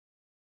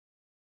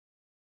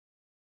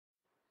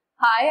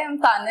Hi, I'm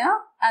Tanya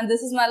and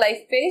this is my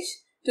LifePage.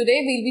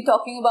 Today we'll be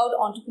talking about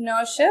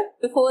entrepreneurship.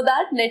 Before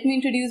that, let me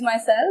introduce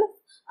myself.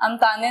 I'm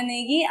Tanya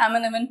Negi. I'm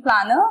an event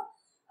planner.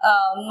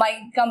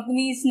 My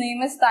company's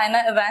name is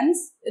Tanya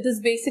Events. It is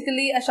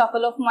basically a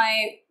shuffle of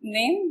my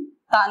name,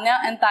 Tanya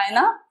and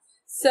Tayna.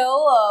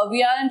 So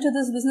we are into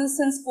this business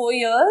since 4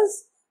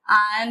 years,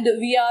 and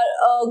we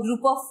are a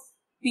group of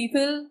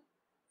people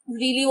who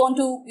really want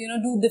to,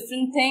 do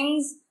different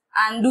things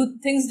and do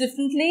things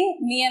differently.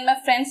 Me and my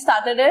friends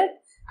started it,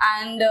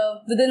 and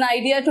with an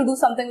idea to do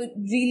something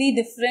really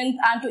different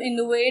and to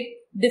innovate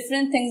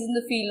different things in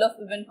the field of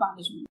event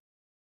management.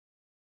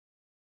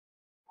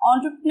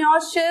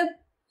 Entrepreneurship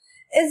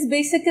is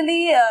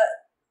basically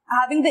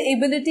having the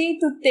ability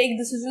to take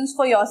decisions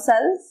for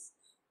yourself,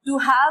 to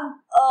have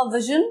a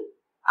vision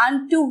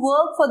and to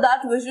work for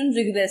that vision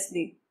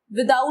rigorously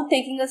without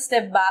taking a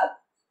step back.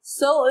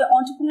 So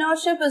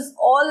entrepreneurship is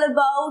all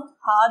about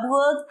hard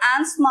work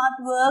and smart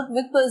work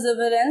with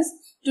perseverance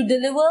to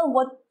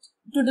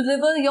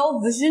deliver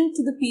your vision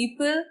to the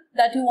people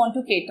that you want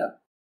to cater.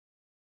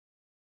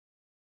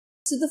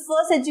 So the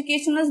first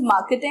education is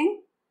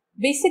marketing.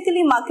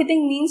 Basically,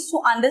 marketing means to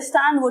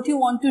understand what you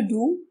want to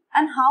do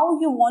and how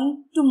you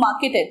want to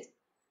market it.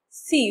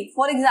 See,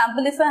 for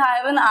example, if I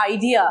have an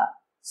idea,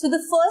 so the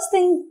first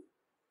thing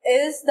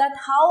is that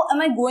how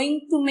am I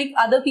going to make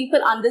other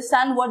people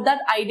understand what that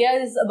idea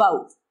is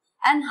about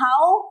and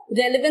how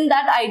relevant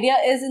that idea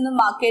is in the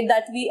market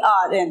that we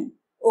are in,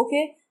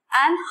 okay?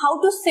 And how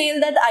to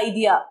sell that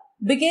idea.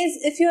 Because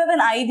if you have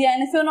an idea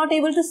and if you're not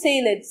able to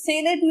sell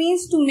it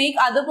means to make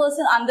other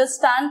person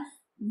understand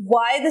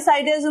why this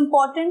idea is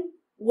important,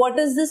 what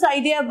is this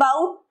idea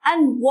about,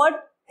 and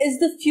what is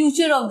the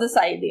future of this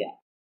idea.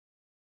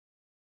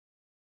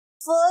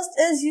 First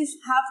is you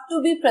have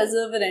to be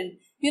perseverant.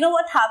 You know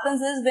what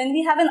happens is when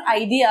we have an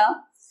idea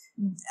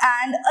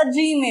and a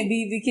dream,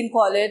 maybe we can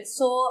call it,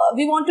 so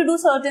we want to do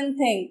certain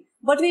thing,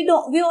 but we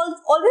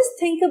always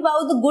think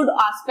about the good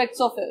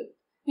aspects of it.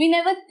 We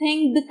never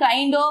think the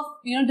kind of,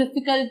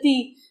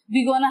 difficulty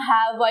we're gonna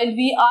have while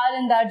we are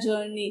in that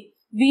journey.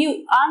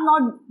 We are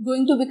not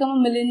going to become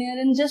a millionaire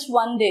in just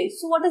one day.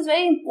 So what is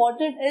very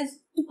important is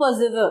to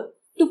persevere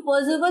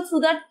through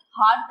that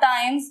hard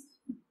times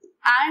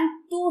and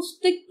to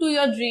stick to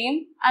your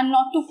dream and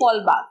not to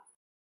fall back.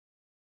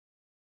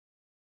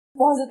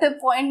 Positive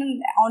point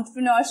in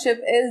entrepreneurship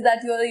is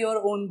that you are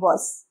your own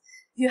boss.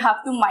 You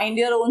have to mind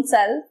your own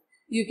self.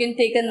 You can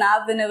take a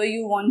nap whenever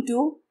you want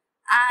to.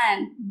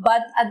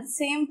 But at the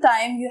same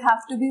time, you have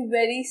to be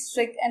very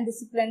strict and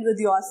disciplined with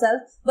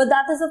yourself. But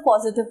that is a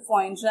positive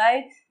point,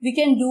 right? We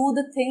can do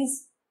the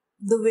things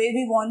the way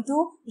we want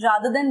to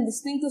rather than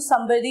listening to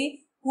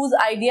somebody whose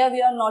idea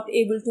we are not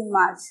able to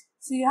match.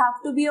 So you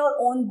have to be your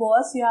own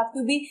boss. You have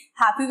to be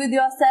happy with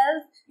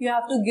yourself. You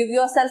have to give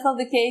yourself a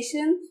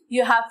vacation.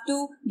 You have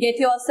to get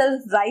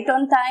yourself right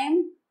on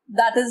time.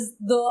 That is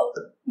the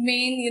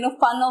main,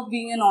 fun of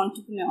being an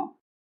entrepreneur.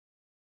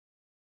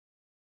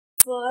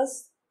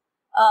 First,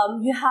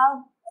 you have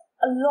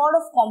a lot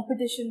of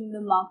competition in the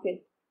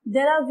market.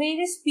 There are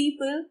various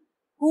people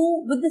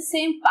who, with the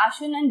same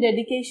passion and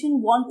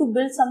dedication, want to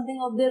build something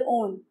of their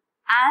own,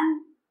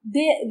 and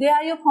they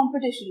are your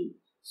competition.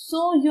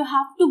 So you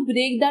have to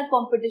break that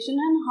competition,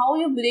 and how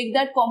you break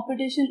that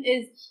competition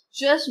is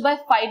just by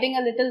fighting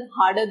a little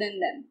harder than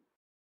them.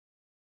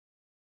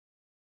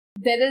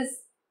 There is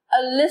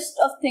a list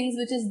of things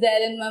which is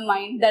there in my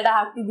mind that I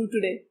have to do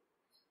today.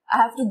 I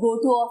have to go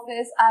to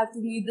office, I have to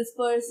meet this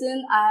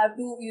person, I have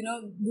to,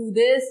 do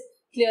this,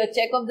 clear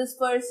check of this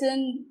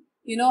person,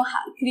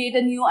 create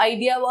a new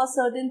idea about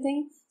certain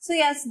thing. So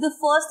yes, the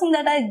first thing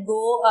that I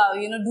go,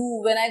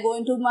 do when I go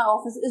into my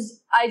office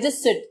is I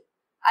just sit.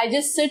 I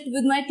just sit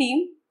with my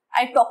team.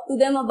 I talk to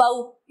them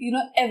about,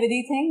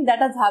 everything that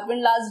has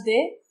happened last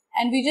day,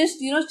 and we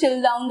just,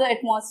 chill down the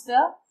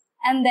atmosphere,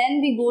 and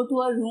then we go to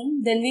a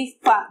room, then we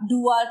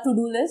do our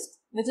to-do list,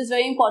 which is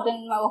very important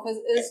in my office,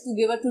 is to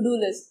give a to-do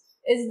list.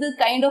 Is the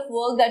kind of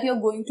work that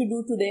you're going to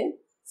do today.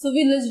 So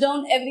we list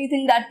down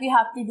everything that we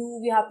have to do.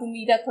 We have to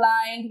meet a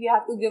client. We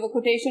have to give a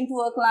quotation to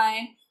a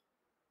client,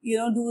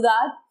 do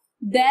that.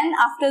 Then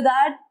after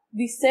that,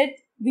 we sit,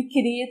 we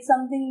create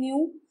something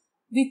new.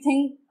 We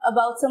think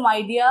about some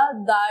idea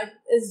that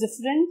is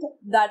different,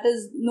 that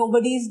is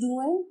nobody is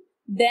doing.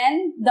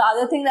 Then the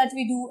other thing that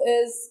we do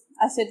is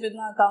I sit with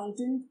my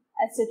accountant,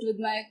 I sit with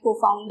my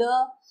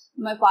co-founder,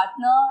 my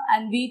partner,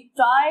 and we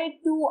try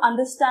to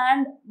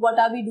understand what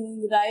are we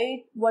doing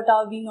right, what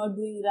are we not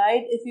doing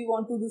right, if we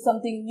want to do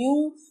something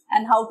new,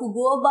 and how to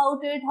go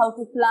about it, how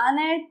to plan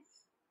it.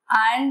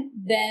 And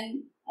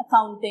then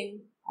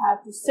accounting. I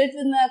have to sit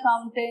with my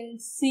accountant,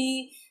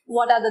 see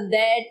what are the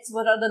debts,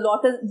 what are the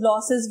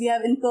losses we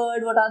have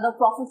incurred, what are the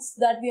profits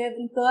that we have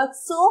incurred.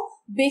 So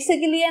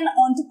basically an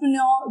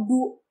entrepreneur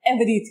do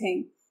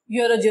everything.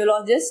 You're a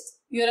geologist,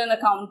 you're an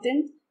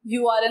accountant,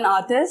 you are an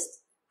artist,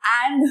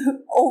 and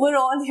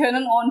overall you're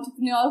an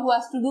entrepreneur who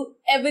has to do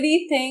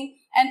everything,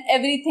 and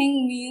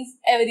everything means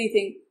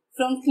everything.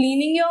 From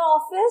cleaning your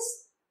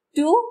office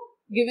to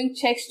giving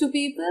checks to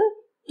people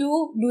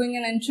to doing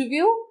an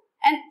interview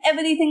and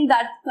everything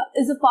that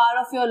is a part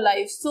of your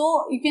life.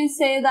 So you can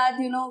say that,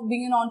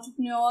 being an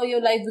entrepreneur,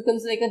 your life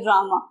becomes like a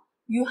drama.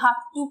 You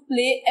have to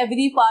play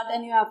every part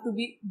and you have to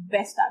be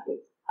best at it.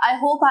 I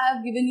hope I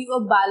have given you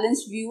a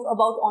balanced view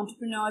about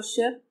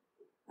entrepreneurship.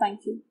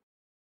 Thank you.